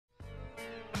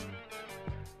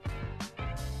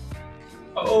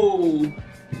Oh,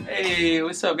 hey,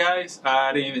 what's up, guys?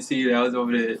 I didn't even see that. I was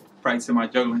over there practicing my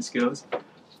juggling skills.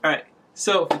 Alright,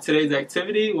 so for today's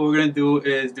activity, what we're going to do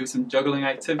is do some juggling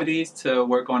activities to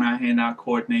work on our hand-eye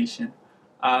coordination.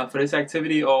 For this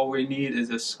activity, all we need is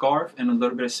a scarf and a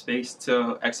little bit of space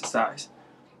to exercise.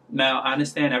 Now, I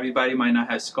understand everybody might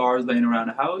not have scarves laying around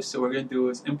the house, so what we're going to do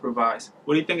is improvise.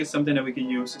 What do you think is something that we can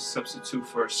use to substitute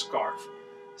for a scarf?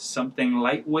 Something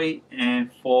lightweight and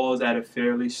falls at a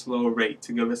fairly slow rate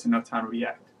to give us enough time to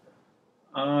react.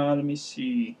 Let me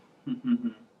see.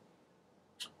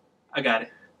 I got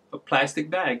it. A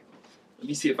plastic bag. Let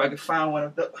me see if I can find one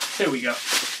of those. Here we go.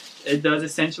 It does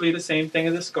essentially the same thing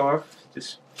as a scarf.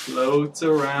 Just floats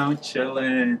around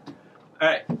chilling.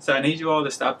 Alright, so I need you all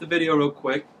to stop the video real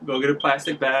quick. Go get a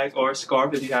plastic bag or a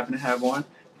scarf if you happen to have one.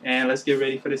 And let's get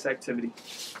ready for this activity.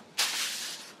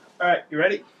 Alright, you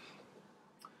ready?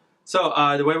 So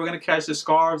the way we're going to catch the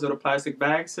scarves or the plastic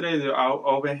bags today is our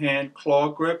overhand claw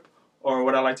grip, or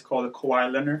what I like to call the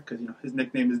Kawhi Leonard, because his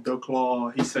nickname is the Claw.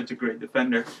 He's such a great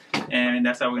defender, and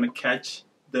that's how we're going to catch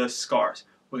the scarves.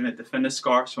 We're going to defend the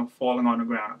scarves from falling on the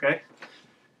ground, okay?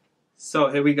 So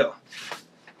here we go.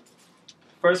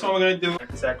 First one we're going to do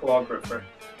is that claw grip. Right?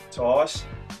 Toss,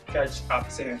 catch,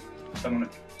 opposite hand. So I'm going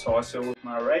to toss it with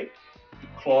my right,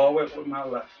 claw it with my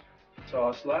left.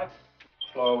 Toss left,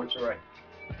 claw with your right.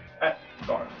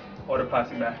 Scarf or the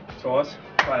plastic bag. Toss,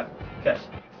 clap, catch.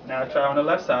 Now try on the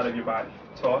left side of your body.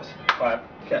 Toss, clap,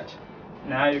 catch.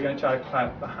 Now you're going to try to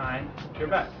clap behind your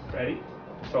back. Ready?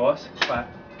 Toss,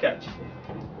 clap, catch.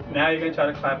 Now you're going to try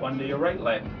to clap under your right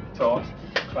leg. Toss,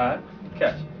 clap,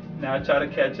 catch. Now try to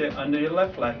catch it under your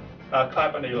left leg.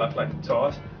 Clap under your left leg.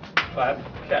 Toss, clap,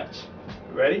 catch.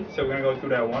 Ready? So we're going to go through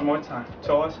that one more time.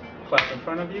 Toss, clap in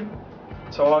front of you.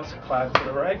 Toss, clap to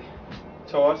the right.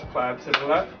 Toss, clap to the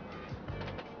left.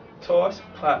 Toss,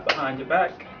 clap behind your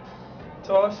back.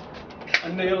 Toss,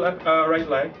 under your right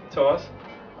leg. Toss,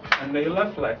 under your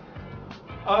left leg.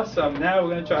 Awesome. Now we're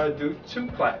going to try to do 2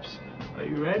 claps. Are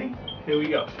you ready? Here we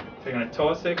go. So you're going to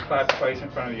toss it, clap twice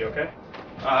in front of you, okay?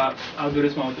 I'll do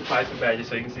this one with the plastic bag just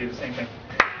so you can see the same thing.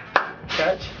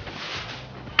 Catch,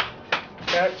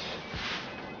 catch,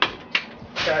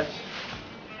 catch,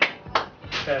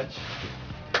 catch,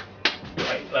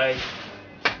 right leg,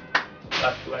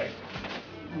 left leg.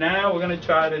 Now we're going to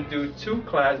try to do 2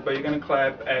 claps, but you're going to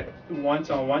clap at once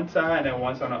on one side and then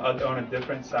once on the other on a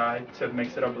different side to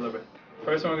mix it up a little bit.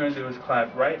 First one we're going to do is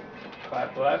clap right,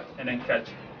 clap left, and then catch.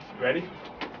 Ready?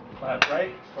 Clap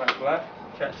right, clap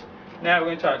left, catch. Now we're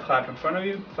going to try to clap in front of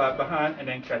you, clap behind, and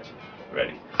then catch.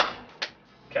 Ready?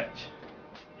 Catch.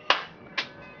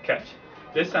 Catch.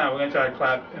 This time we're going to try to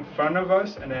clap in front of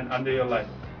us and then under your leg.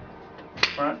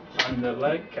 Front, under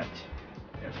leg, catch.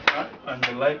 In front,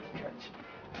 under leg, catch.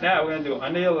 Now we're going to do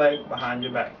under your leg, behind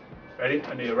your back. Ready?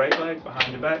 Under your right leg,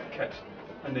 behind your back, catch.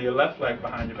 Under your left leg,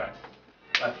 behind your back.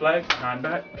 Left leg, behind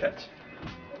back, catch.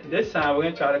 This time we're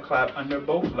going to try to clap under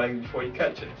both legs before you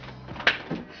catch it.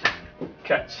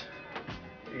 Catch.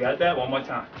 You got that? One more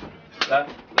time.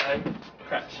 Left leg,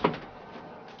 catch.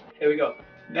 Here we go.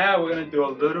 Now we're going to do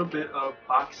a little bit of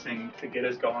boxing to get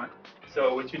us going.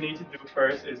 So what you need to do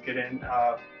first is get in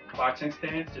boxing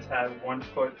stance. Just have one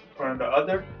foot in front of the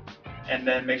other. And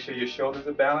then make sure your shoulders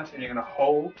are balanced, and you're going to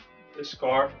hold the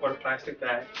scarf or the plastic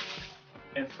bag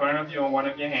in front of you on one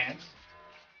of your hands,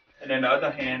 and then the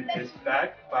other hand is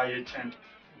back by your chin.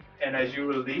 And as you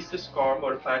release the scarf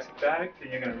or the plastic bag,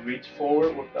 then you're going to reach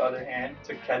forward with the other hand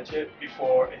to catch it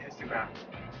before it hits the ground.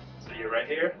 So you're right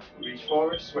here, reach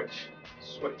forward, switch,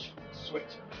 switch, switch,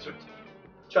 switch.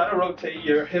 Try to rotate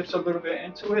your hips a little bit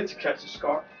into it to catch the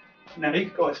scarf. Now you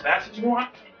can go as fast as you want,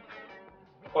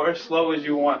 or as slow as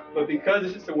you want, but because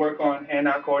this is to work on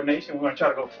hand-eye coordination, we're going to try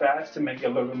to go fast to make it a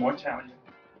little bit more challenging.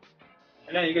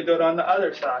 And then you can do it on the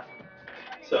other side.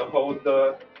 So hold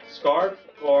the scarf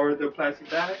or the plastic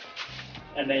bag,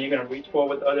 and then you're going to reach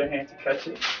forward with the other hand to catch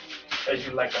it as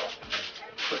you let go.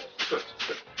 Switch, switch,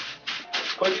 switch.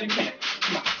 As quick as you can.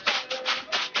 Come on.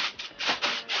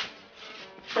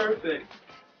 Perfect.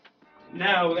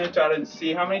 Now we're going to try to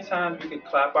see how many times we can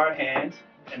clap our hands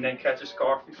and then catch a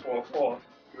scarf before it falls.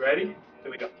 You ready?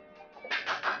 Here we go.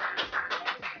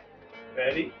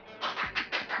 Ready?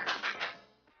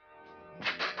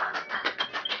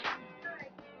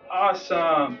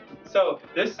 Awesome. So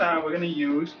this time we're going to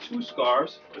use 2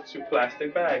 scarves with 2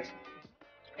 plastic bags.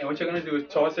 And what you're going to do is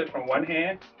toss it from one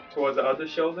hand towards the other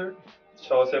shoulder,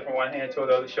 toss it from one hand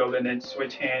towards the other shoulder, and then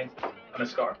switch hands on the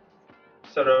scarf.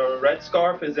 So the red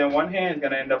scarf is in one hand, is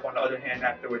going to end up on the other hand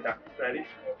after we're done. Ready?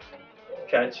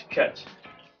 Catch, catch.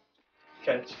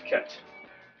 Catch, catch.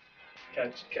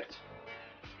 Catch, catch.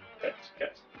 Catch,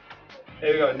 catch.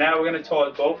 There we go. Now we're gonna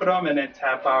toss both of them and then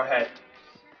tap our head.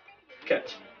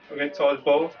 Catch. We're gonna toss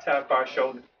both, tap our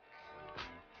shoulder.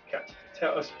 Catch.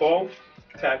 Toss both,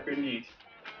 tap your knees.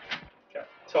 Catch.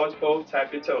 Toss both,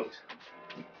 tap your toes.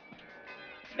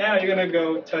 Now you're gonna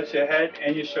go touch your head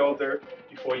and your shoulder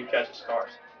before you catch the scarf.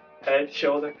 Head,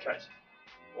 shoulder, catch.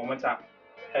 One more time.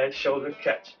 Head, shoulder,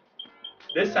 catch.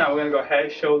 This time we're gonna go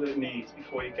head, shoulder, knees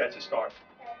before you catch the scarf.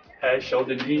 Head,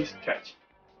 shoulder, knees, catch.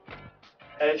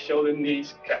 Head, shoulder,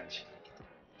 knees, catch.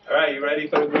 All right, you ready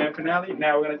for the grand finale?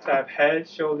 Now we're gonna tap head,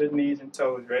 shoulder, knees, and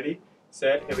toes. Ready,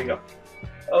 set, here we go.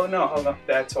 Oh no, hold on,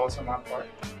 bad toss on my part.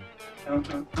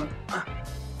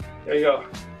 There you go.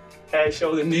 Head,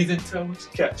 shoulder, knees, and toes,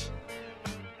 catch.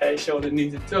 Head, shoulder,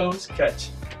 knees, and toes, catch.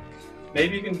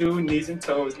 Maybe you can do knees and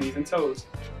toes, knees and toes.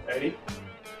 Ready?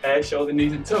 Head, shoulder,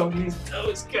 knees, and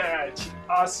toes, catch.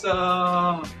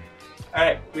 Awesome. All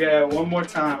right, we have one more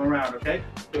time around, okay?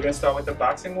 We're gonna start with the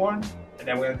boxing one, and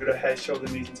then we're gonna do the head, shoulder,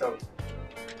 knees, and toes.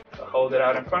 So hold it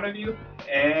out in front of you,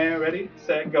 and ready,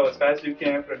 set, go as fast as you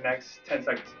can for the next 10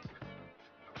 seconds.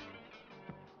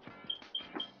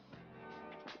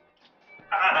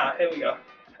 Here we go.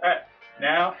 All right,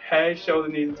 now head, shoulder,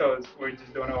 knees, and toes. We're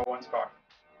just doing it on one scarf.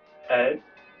 Head,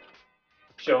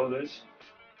 shoulders,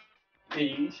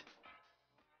 knees,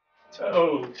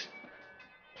 toes.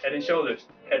 Head and shoulders,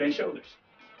 head and shoulders,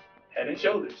 head and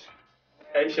shoulders,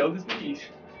 head, shoulders, knees,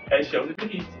 head, shoulders,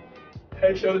 knees,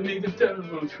 head, shoulders, knees, and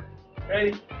toes.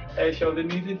 Ready? Head, shoulders,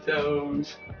 knees, and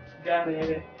toes. Got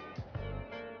it.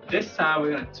 This time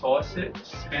we're gonna toss it,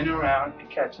 spin around, and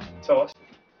catch it. Toss,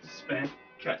 spin,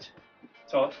 catch.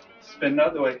 Toss, spin the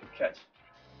other way, catch.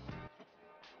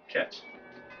 Catch.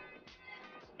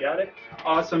 Got it?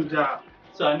 Awesome job.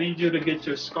 So I need you to get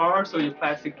your scarves or your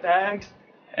plastic bags,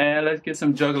 and let's get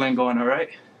some juggling going, all right?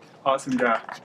 Awesome job.